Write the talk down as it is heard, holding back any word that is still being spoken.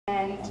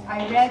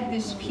I read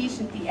this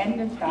piece at the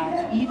end of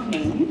that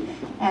evening,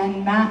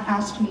 and Matt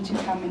asked me to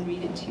come and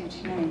read it to you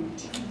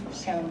tonight.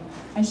 So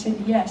I said,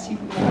 yes,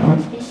 even though I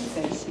hate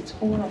this, it's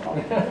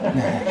horrible.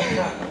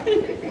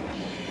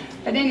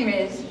 But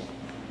anyways,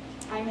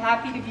 I'm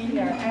happy to be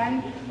here.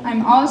 And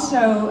I'm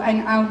also,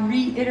 and I'll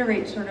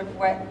reiterate sort of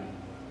what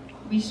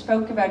we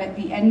spoke about at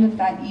the end of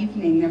that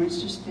evening. There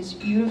was just this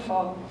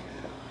beautiful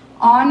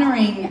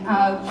honoring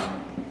of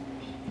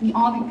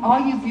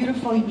all you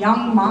beautiful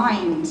young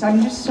minds.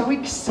 I'm just so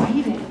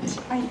excited.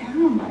 I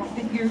am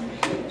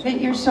that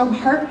you're so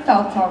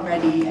heartfelt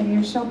already, and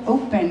you're so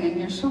open, and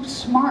you're so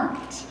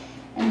smart,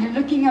 and you're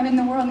looking out in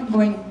the world and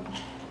going,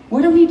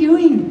 what are we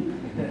doing?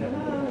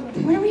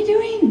 What are we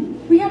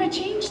doing? We got to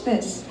change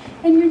this,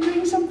 and you're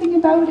doing something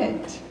about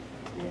it.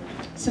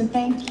 So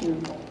thank you,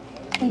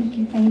 thank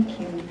you,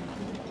 thank you.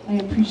 I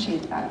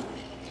appreciate that.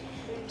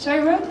 So I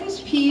wrote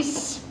this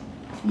piece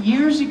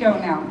years ago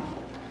now.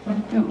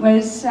 It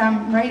was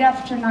right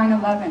after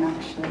 9/11,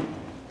 actually.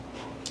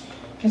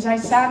 Because I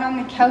sat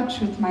on the couch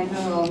with my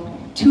little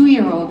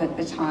 2-year-old at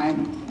the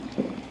time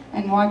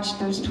and watched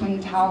those Twin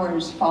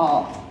Towers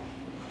fall.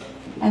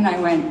 And I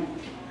went,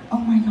 oh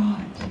my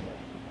God.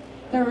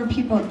 There were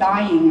people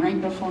dying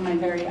right before my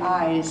very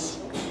eyes.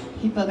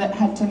 People that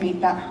had to make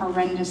that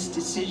horrendous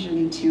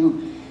decision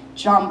to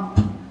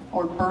jump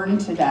or burn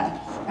to death.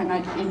 And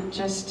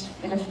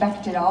it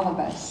affected all of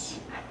us.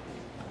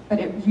 But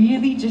it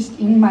really just,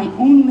 in my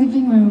own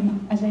living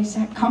room, as I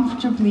sat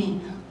comfortably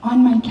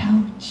on my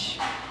couch,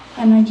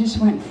 and I just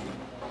went,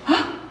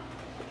 ah!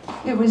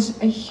 It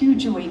was a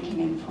huge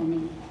awakening for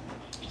me.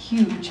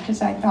 Huge,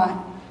 because I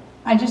thought,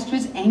 I just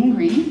was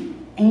angry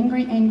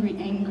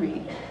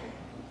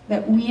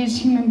that we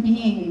as human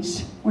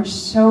beings were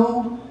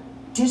so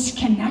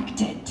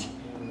disconnected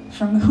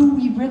from who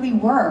we really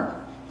were,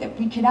 that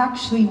we could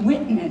actually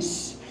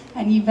witness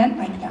an event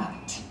like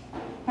that.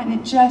 And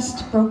it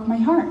just broke my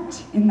heart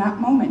in that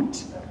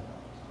moment.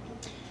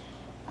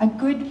 A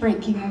good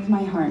breaking of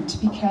my heart,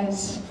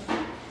 because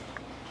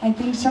I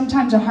think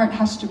sometimes a heart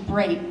has to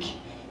break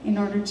in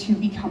order to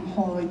become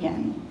whole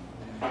again.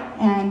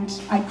 And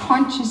I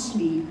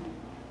consciously,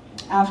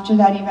 after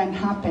that event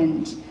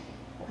happened,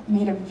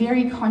 made a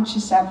very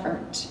conscious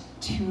effort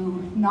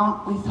to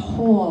not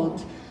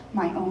withhold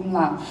my own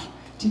love,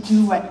 to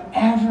do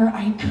whatever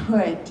I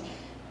could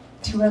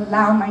to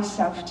allow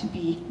myself to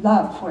be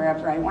love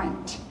wherever I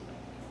went.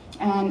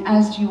 And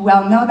as you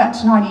well know,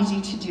 that's not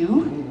easy to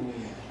do.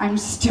 I'm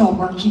still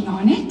working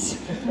on it.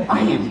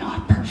 I am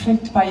not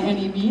perfect by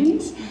any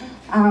means,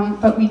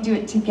 but we do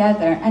it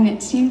together, and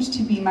it seems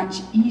to be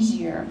much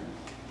easier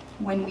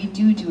when we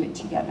do it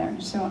together.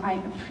 So I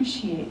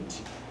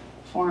appreciate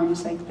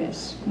forums like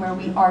this, where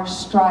we are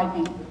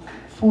striving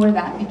for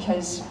that,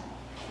 because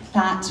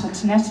that's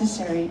what's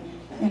necessary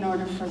in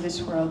order for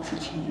this world to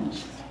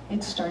change.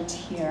 It starts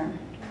here.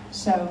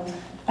 So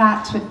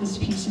that's what this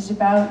piece is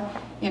about.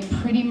 It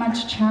pretty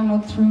much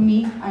channeled through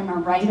me. I'm a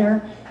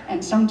writer,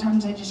 and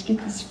sometimes I just get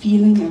this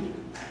feeling of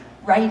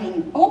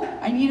writing. Oh,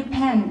 I need a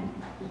pen.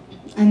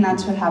 And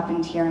that's what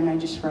happened here, and I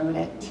just wrote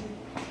it.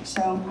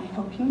 So I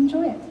hope you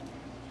enjoy it.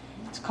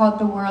 It's called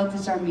The World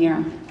is Our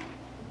Mirror.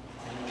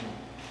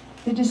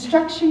 The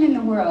destruction in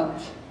the world,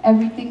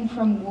 everything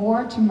from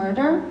war to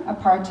murder,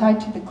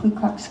 apartheid to the Ku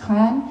Klux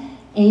Klan,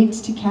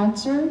 AIDS to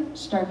cancer,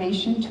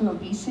 starvation to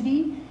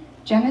obesity,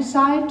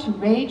 genocide to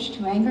rage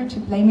to anger to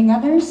blaming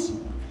others,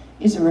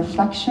 is a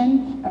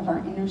reflection of our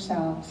inner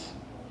selves.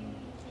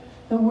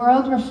 The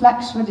world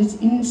reflects what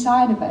is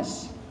inside of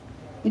us.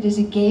 It is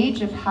a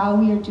gauge of how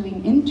we are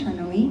doing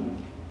internally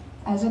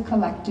as a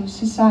collective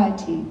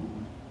society.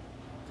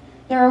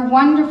 There are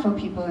wonderful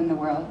people in the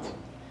world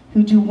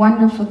who do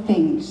wonderful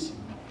things,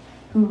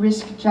 who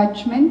risk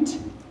judgment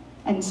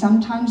and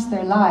sometimes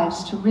their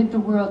lives to rid the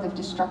world of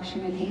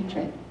destruction and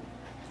hatred.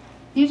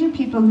 These are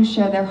people who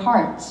share their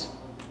hearts,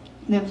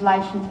 live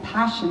life with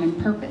passion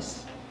and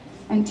purpose,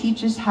 and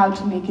teach us how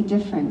to make a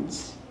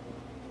difference.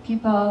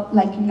 People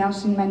like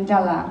Nelson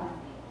Mandela,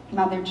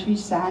 Mother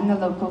Teresa, and the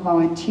local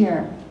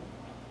volunteer.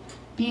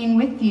 Being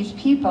with these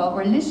people,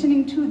 or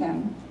listening to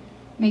them,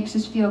 makes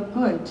us feel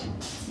good,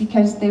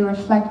 because they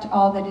reflect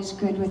all that is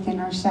good within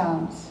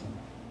ourselves.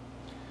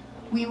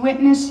 We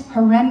witness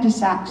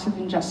horrendous acts of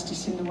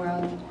injustice in the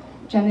world: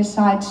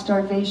 genocide,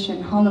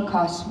 starvation,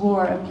 Holocaust,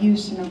 war,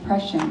 abuse, and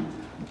oppression.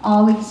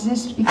 All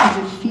exist because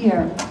of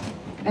fear,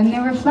 and they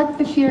reflect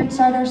the fear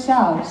inside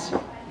ourselves.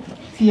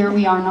 Fear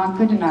we are not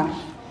good enough,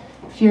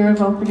 fear of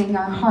opening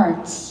our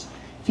hearts,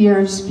 fear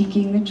of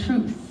speaking the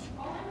truth,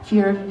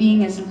 fear of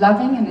being as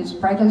loving and as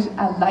bright as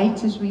a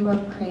light as we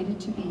were created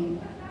to be.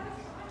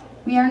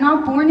 We are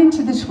not born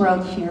into this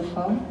world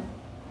fearful.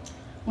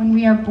 When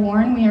we are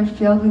born, we are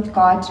filled with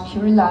God's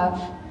pure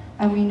love,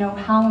 and we know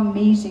how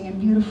amazing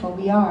and beautiful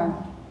we are.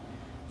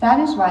 That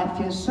is why it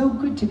feels so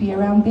good to be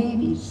around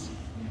babies.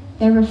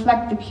 They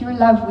reflect the pure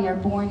love we are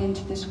born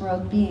into this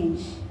world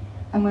being.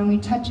 And when we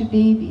touch a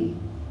baby,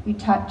 we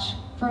touch,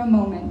 for a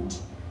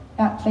moment,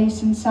 that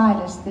place inside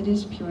us that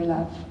is pure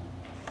love,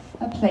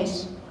 a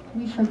place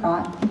we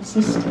forgot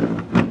existed.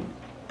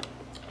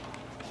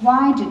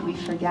 Why did we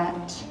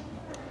forget?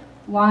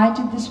 Why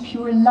did this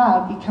pure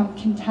love become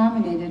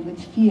contaminated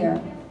with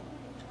fear?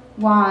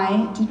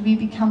 Why did we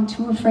become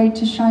too afraid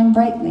to shine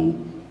brightly?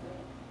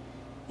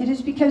 It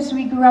is because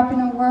we grew up in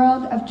a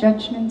world of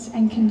judgments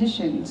and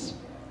conditions,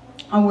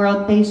 a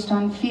world based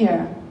on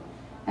fear.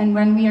 And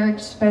when we are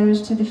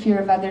exposed to the fear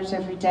of others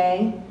every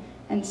day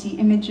and see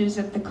images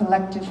of the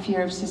collective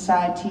fear of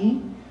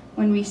society,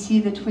 when we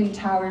see the Twin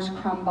Towers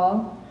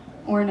crumble,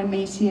 or an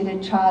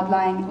emaciated child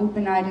lying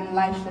open-eyed and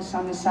lifeless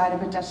on the side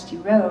of a dusty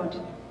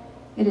road,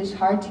 it is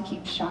hard to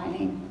keep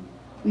shining.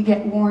 We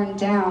get worn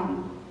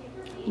down,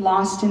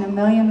 lost in a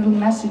million little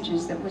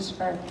messages that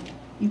whisper,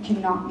 you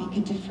cannot make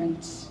a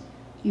difference.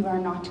 You are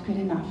not good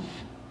enough.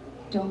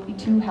 Don't be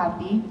too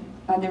happy.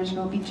 Others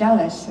will be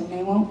jealous and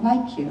they won't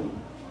like you.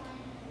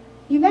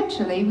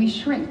 Eventually, we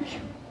shrink.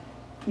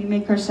 We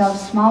make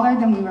ourselves smaller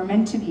than we were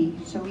meant to be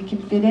so we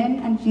can fit in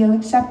and feel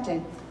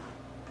accepted.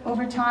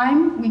 Over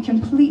time, we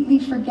completely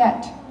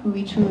forget who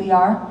we truly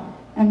are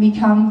and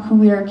become who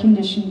we are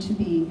conditioned to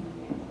be.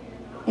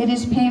 It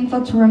is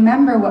painful to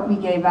remember what we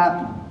gave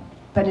up,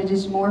 but it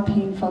is more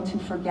painful to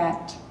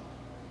forget.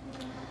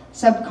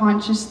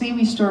 Subconsciously,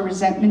 we store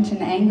resentment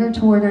and anger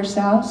toward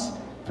ourselves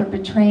for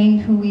betraying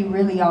who we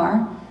really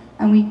are,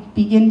 and we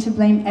begin to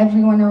blame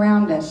everyone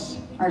around us,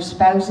 our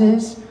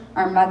spouses,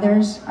 our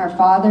mothers, our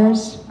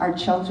fathers, our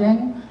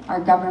children, our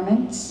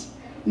governments.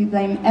 We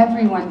blame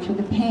everyone for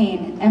the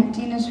pain and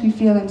emptiness we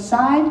feel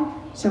inside,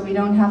 so we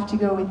don't have to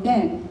go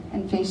within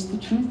and face the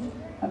truth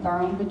of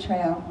our own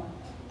betrayal.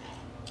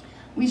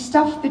 We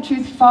stuff the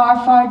truth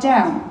far, far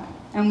down,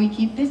 and we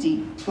keep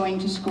busy, going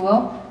to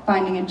school,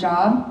 finding a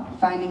job,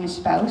 finding a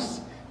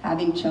spouse,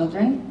 having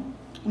children.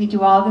 We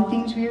do all the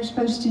things we are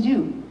supposed to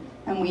do,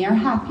 and we are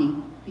happy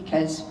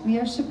because we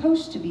are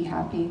supposed to be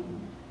happy.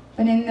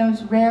 But in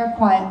those rare,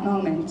 quiet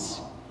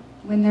moments,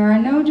 when there are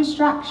no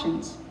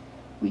distractions,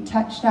 we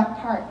touch that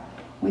part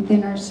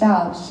within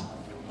ourselves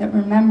that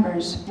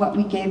remembers what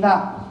we gave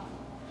up,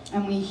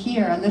 and we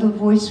hear a little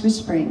voice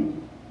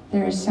whispering,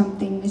 there is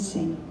something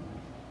missing.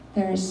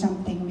 There is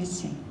something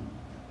missing.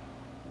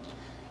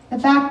 The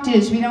fact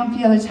is, we don't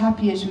feel as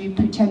happy as we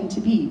pretend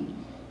to be.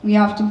 We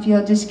often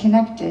feel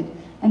disconnected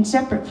and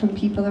separate from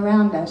people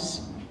around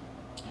us.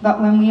 But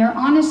when we are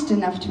honest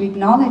enough to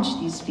acknowledge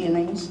these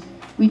feelings,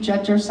 we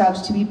judge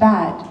ourselves to be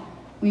bad.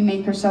 We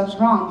make ourselves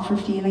wrong for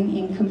feeling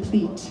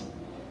incomplete.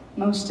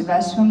 Most of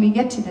us, when we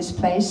get to this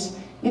place,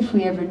 if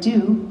we ever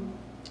do,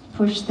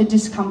 push the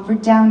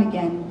discomfort down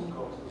again.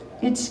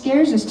 It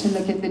scares us to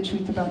look at the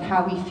truth about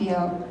how we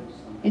feel.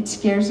 It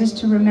scares us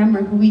to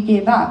remember who we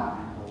gave up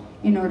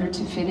in order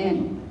to fit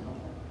in.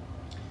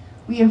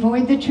 We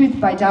avoid the truth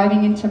by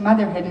diving into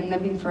motherhood and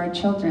living for our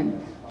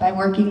children, by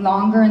working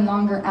longer and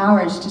longer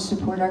hours to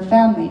support our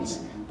families,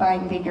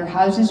 buying bigger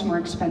houses, more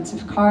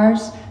expensive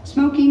cars,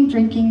 smoking,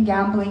 drinking,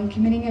 gambling,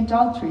 committing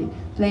adultery,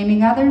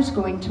 blaming others,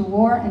 going to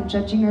war, and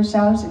judging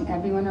ourselves and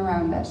everyone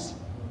around us.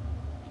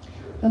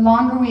 The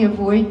longer we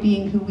avoid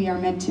being who we are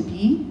meant to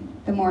be,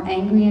 the more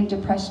angry and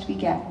depressed we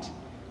get,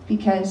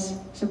 because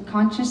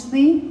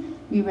subconsciously,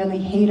 we really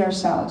hate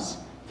ourselves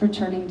for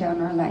turning down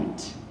our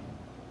light.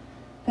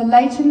 The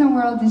light in the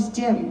world is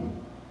dim.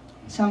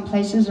 Some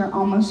places are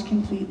almost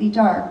completely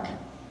dark.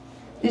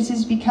 This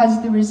is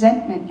because the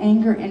resentment,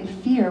 anger, and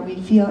fear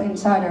we feel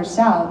inside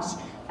ourselves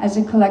as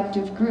a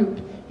collective group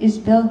is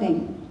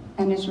building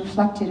and is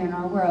reflected in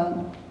our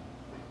world.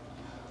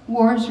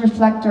 Wars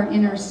reflect our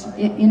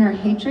inner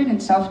hatred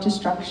and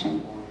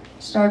self-destruction.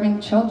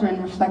 Starving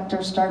children reflect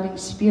our starving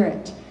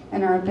spirit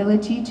and our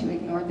ability to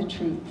ignore the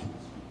truth.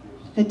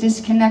 The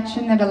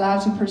disconnection that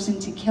allows a person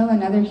to kill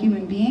another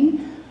human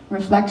being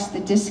reflects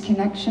the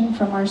disconnection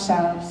from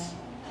ourselves.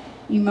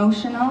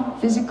 Emotional,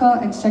 physical,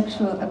 and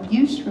sexual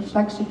abuse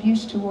reflects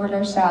abuse toward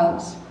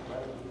ourselves.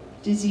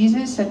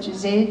 Diseases such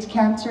as AIDS,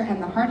 cancer, and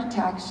the heart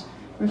attacks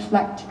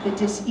reflect the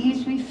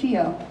dis-ease we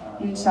feel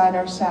inside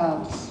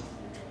ourselves.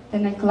 The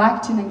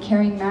neglect and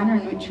uncaring manner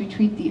in which we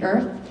treat the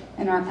earth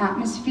and our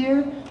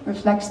atmosphere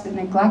reflects the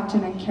neglect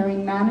and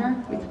uncaring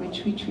manner with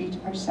which we treat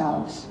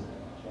ourselves.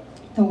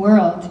 The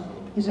world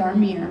is our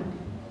mirror.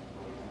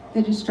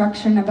 The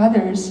destruction of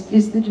others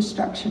is the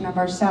destruction of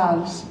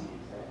ourselves.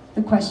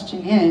 The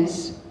question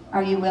is,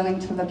 are you willing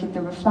to look at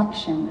the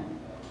reflection?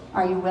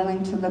 Are you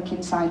willing to look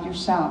inside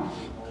yourself?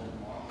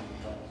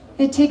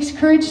 It takes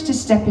courage to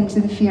step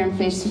into the fear and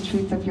face the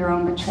truth of your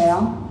own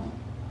betrayal.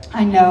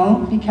 I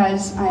know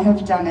because I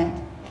have done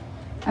it.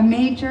 A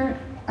major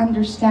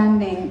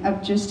understanding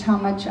of just how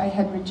much I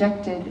had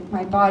rejected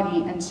my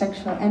body and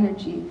sexual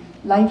energy,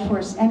 life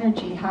force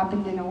energy,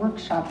 happened in a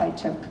workshop I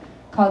took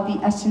called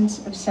The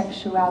Essence of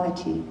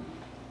Sexuality.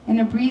 In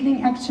a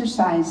breathing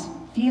exercise,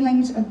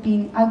 feelings of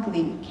being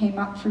ugly came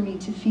up for me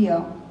to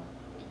feel.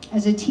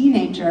 As a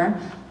teenager,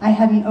 I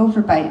had an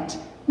overbite,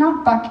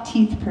 not buck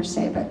teeth per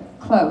se, but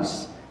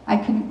close. I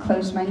couldn't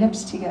close my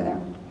lips together.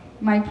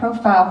 My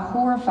profile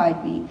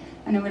horrified me,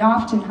 and I would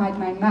often hide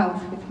my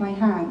mouth with my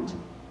hand.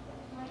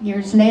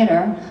 Years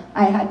later,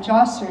 I had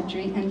jaw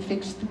surgery and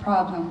fixed the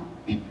problem.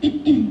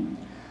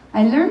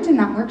 I learned in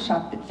that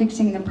workshop that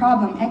fixing the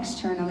problem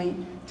externally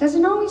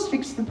doesn't always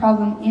fix the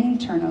problem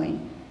internally,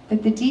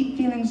 that the deep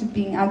feelings of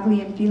being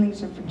ugly and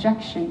feelings of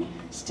rejection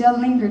still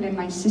lingered in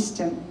my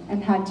system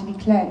and had to be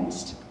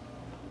cleansed.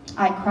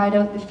 I cried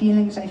out the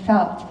feelings I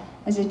felt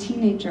as a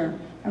teenager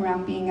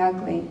around being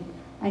ugly.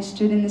 I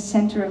stood in the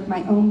center of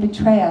my own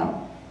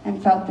betrayal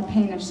and felt the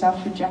pain of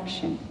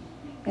self-rejection.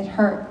 It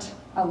hurt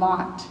a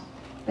lot,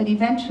 but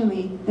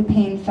eventually the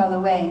pain fell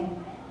away,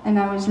 and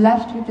I was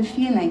left with the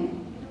feeling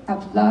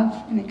of love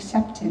and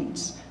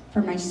acceptance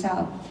for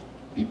myself.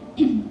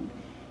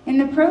 In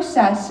the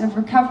process of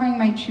recovering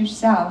my true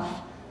self,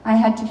 I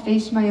had to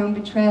face my own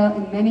betrayal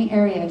in many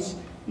areas,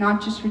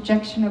 not just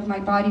rejection of my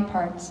body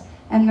parts,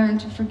 and learn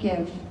to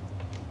forgive.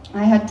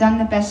 I had done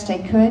the best I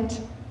could.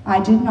 I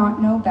did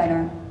not know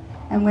better.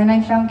 And when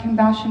I found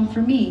compassion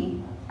for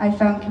me, I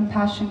found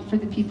compassion for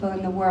the people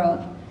in the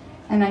world.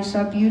 And I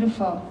saw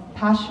beautiful,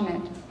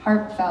 passionate,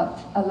 heartfelt,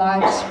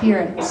 alive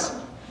spirits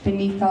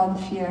beneath all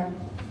the fear.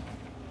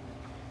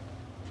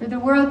 For the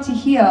world to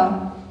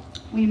heal,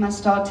 we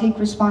must all take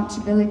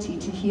responsibility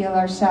to heal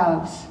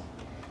ourselves.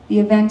 The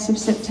events of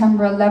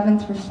September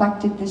 11th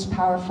reflected this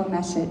powerful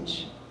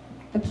message.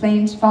 The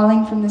planes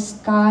falling from the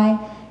sky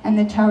and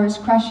the towers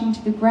crashing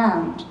to the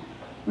ground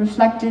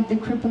reflected the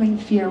crippling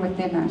fear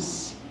within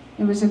us.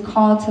 It was a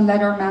call to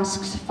let our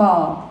masks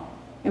fall.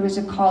 It was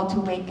a call to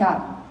wake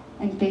up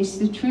and face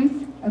the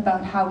truth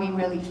about how we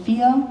really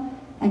feel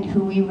and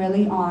who we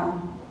really are.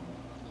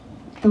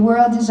 The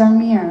world is our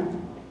mirror.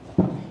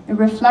 It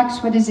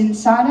reflects what is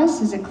inside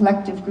us as a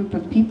collective group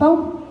of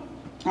people,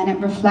 and it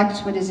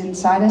reflects what is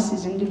inside us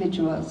as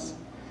individuals.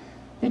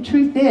 The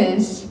truth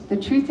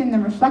in the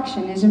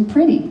reflection isn't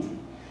pretty.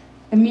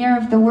 The mirror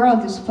of the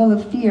world is full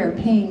of fear,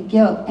 pain,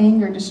 guilt,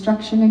 anger,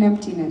 destruction, and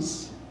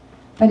emptiness.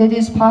 But it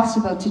is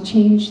possible to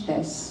change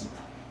this.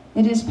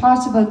 It is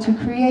possible to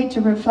create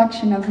a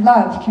reflection of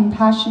love,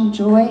 compassion,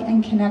 joy,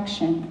 and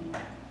connection.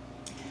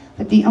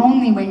 But the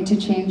only way to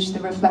change the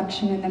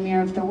reflection in the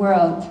mirror of the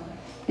world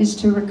is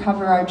to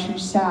recover our true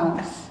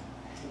selves.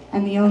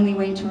 And the only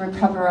way to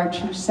recover our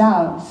true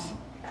selves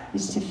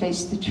is to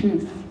face the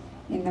truth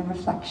in the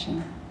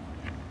reflection.